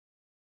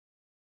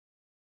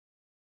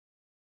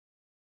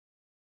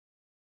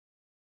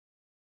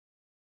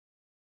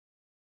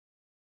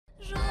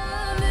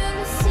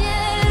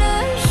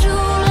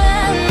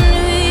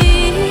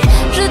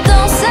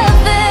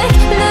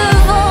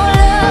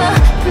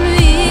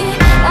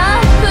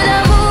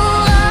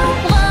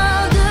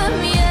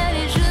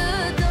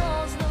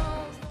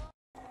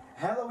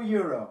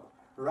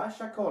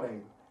Russia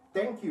calling.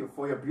 Thank you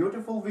for your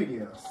beautiful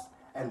videos.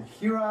 And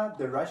here are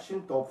the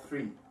Russian top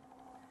 3.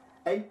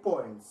 8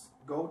 points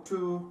go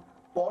to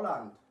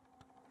Poland.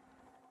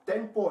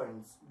 10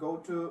 points go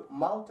to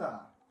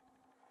Malta.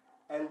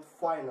 And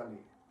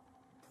finally,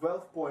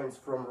 12 points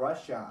from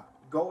Russia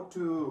go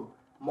to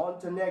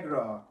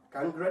Montenegro.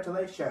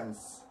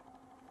 Congratulations!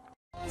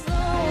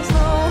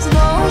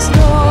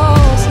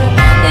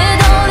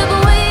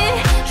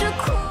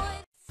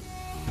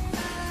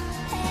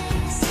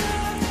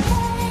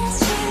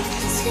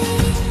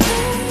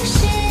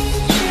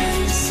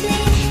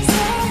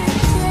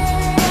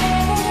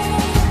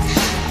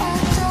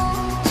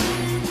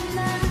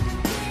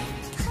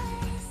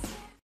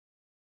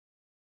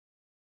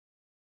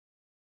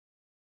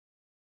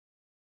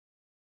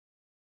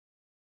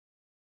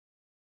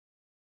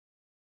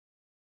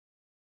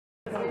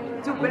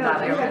 To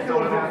Belgium,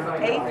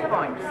 8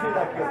 points.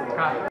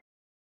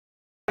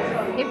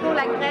 Et pour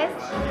la Grèce,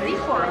 10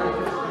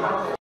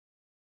 points.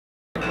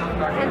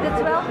 And the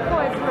 12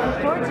 points from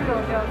Portugal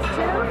goes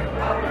to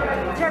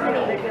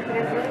Germany.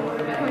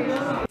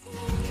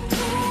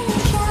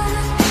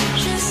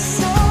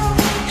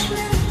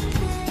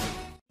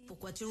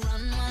 Pourquoi tu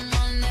run,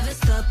 never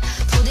stop?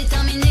 Trop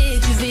déterminé,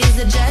 tu vises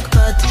le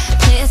jackpot.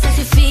 Prêt à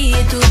sacrifier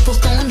tout pour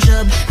ton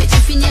job. Mais tu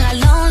finiras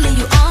l'enlay,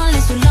 you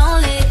enlay, sous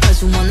l'enlay.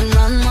 Cause you wanna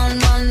run,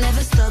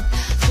 never stop.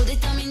 Trop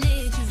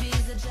déterminé, tu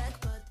vises le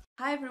jackpot.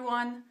 Hi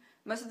everyone!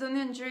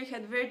 Macedonian jury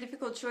had very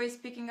difficult choice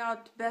picking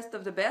out best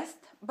of the best,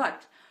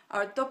 but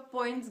our top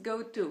points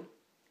go to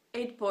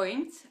 8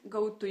 points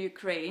go to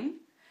Ukraine,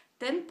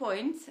 10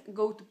 points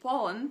go to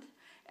Poland,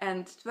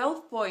 and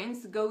 12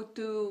 points go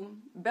to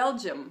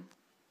Belgium.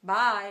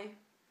 Bye!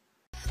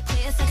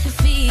 Prêt à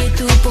sacrifier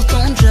tout pour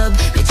ton job.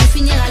 Mais tu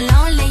finiras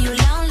l'enlay, you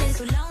l'enlay,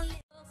 sous l'enlay.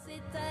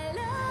 C'est ta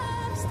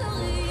love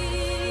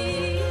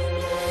story.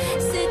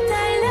 C'est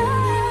ta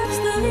love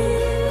story.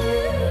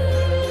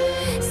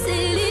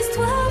 C'est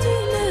l'histoire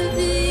d'une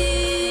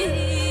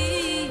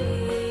vie.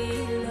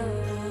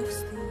 Love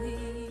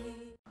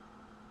story.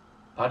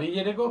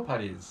 Pariyerego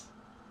Paris.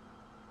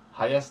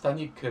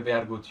 Hayastanik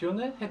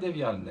Vergotione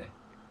Hedevialne.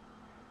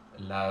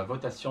 La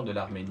votation de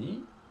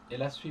l'Arménie est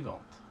la suivante.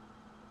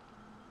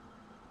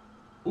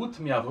 Ut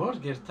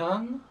miavor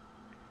gertan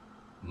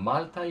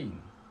Maltaïn.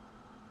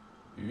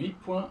 8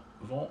 points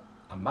vont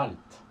à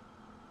Malte.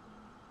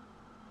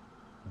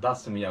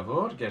 Das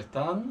miavor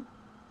gertan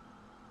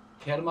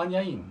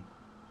Germaniaïn.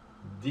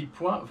 10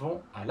 points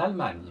vont à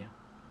l'Allemagne.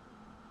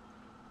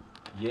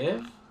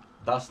 Yev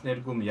das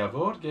nergum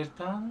miavor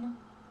gertan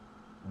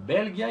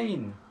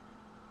Belgiaïn.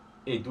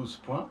 Et 12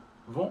 points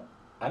vont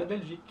à la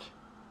Belgique.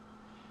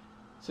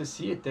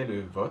 Ceci était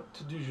le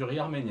vote du jury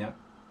arménien.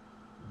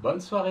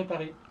 Bonne soirée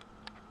Paris!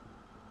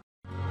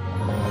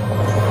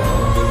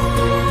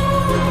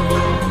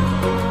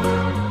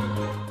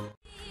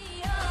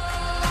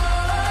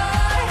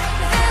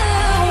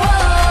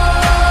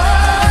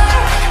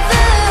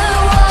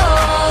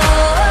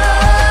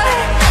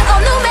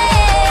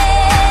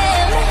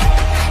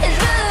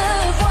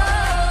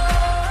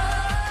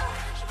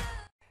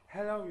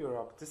 Hello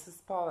Europe, this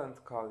is Poland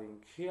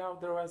calling. Here are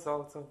the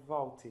results of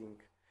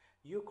voting.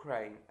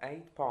 Ukraine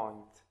 8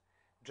 points,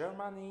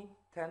 Germany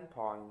 10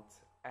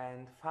 points,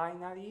 and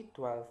finally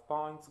 12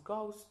 points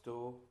goes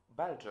to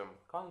Belgium.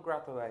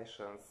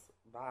 Congratulations.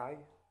 Bye.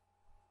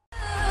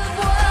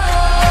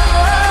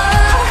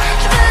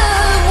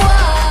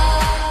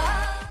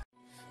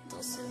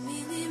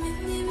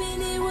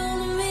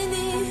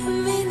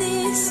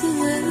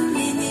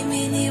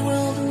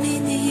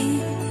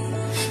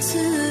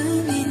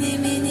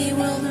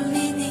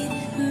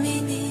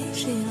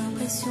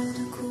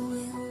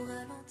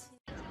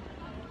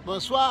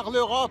 Bonsoir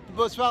l'Europe,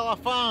 bonsoir la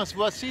France.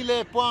 Voici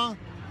les points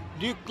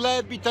du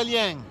club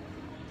italien.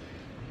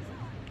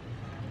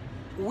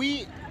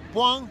 8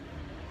 points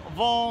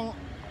vont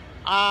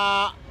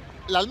à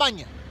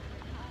l'Allemagne.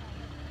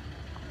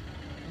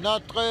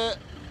 Notre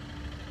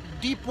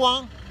 10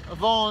 points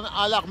vont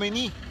à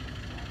l'Arménie.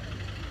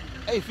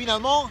 Et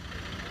finalement,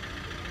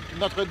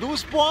 notre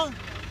 12 points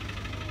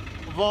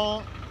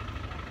vont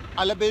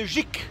à la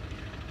Belgique.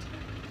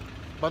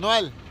 Bonne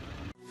Noël!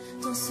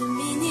 Dans ce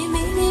mini